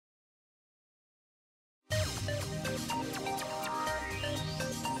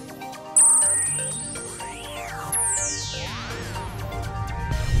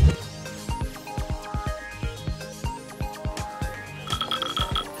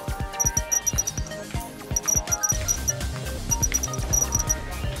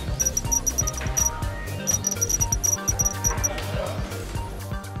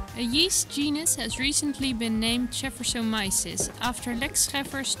A yeast genus has recently been named Scheffersomyces after Lex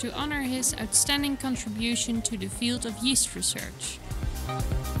Scheffers to honor his outstanding contribution to the field of yeast research.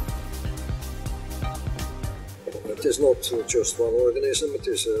 It is not just one organism, it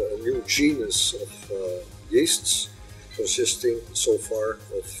is a new genus of yeasts consisting so far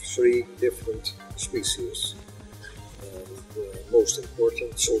of 3 different species. The most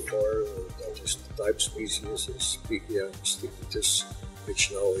important so far, that is the type species, is Pichia stipitis,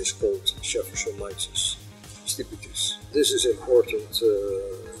 which now is called Scheffersomyces stipitis. This is important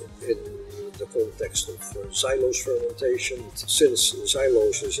in the context of xylose fermentation, since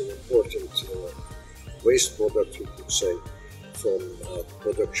xylose is an important waste product, you could say, from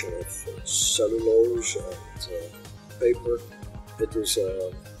production of cellulose and paper. It is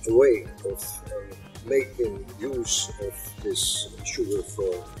a way of making use of this sugar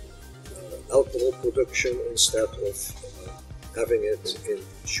for alcohol production instead of having it in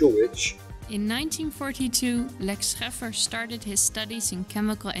sewage. In 1942, Lex Scheffers started his studies in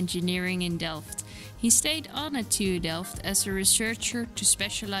chemical engineering in Delft. He stayed on at TU Delft as a researcher to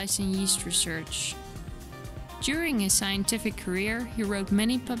specialize in yeast research. During his scientific career, he wrote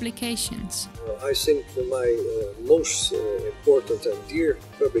many publications. I think my most important and dear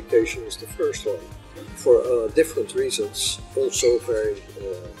publication is the first one, for different reasons, also very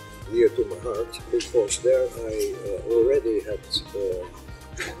near to my heart, because there I already had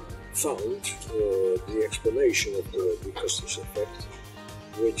found the explanation of the Pichia effect,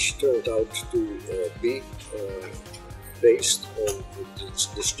 which turned out to be based on the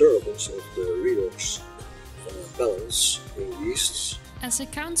disturbance of the redox balance in yeasts. As a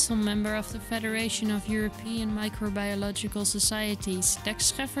council member of the Federation of European Microbiological Societies,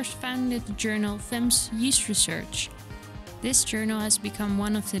 Lex Scheffers founded the journal FEMS Yeast Research. This journal has become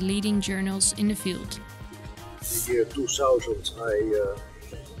one of the leading journals in the field. In the year 2000 I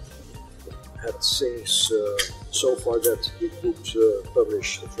had things so far that we could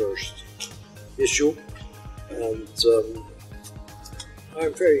publish the first issue, and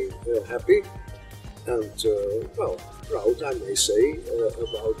I'm very happy and well, proud, I may say,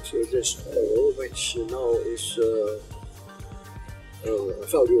 about this journal, which now is a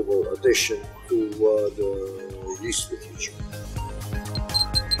valuable addition to the yeast literature.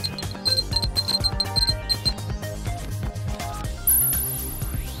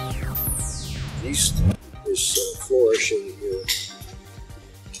 Yeast is flourishing here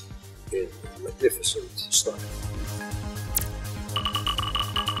in magnificent style.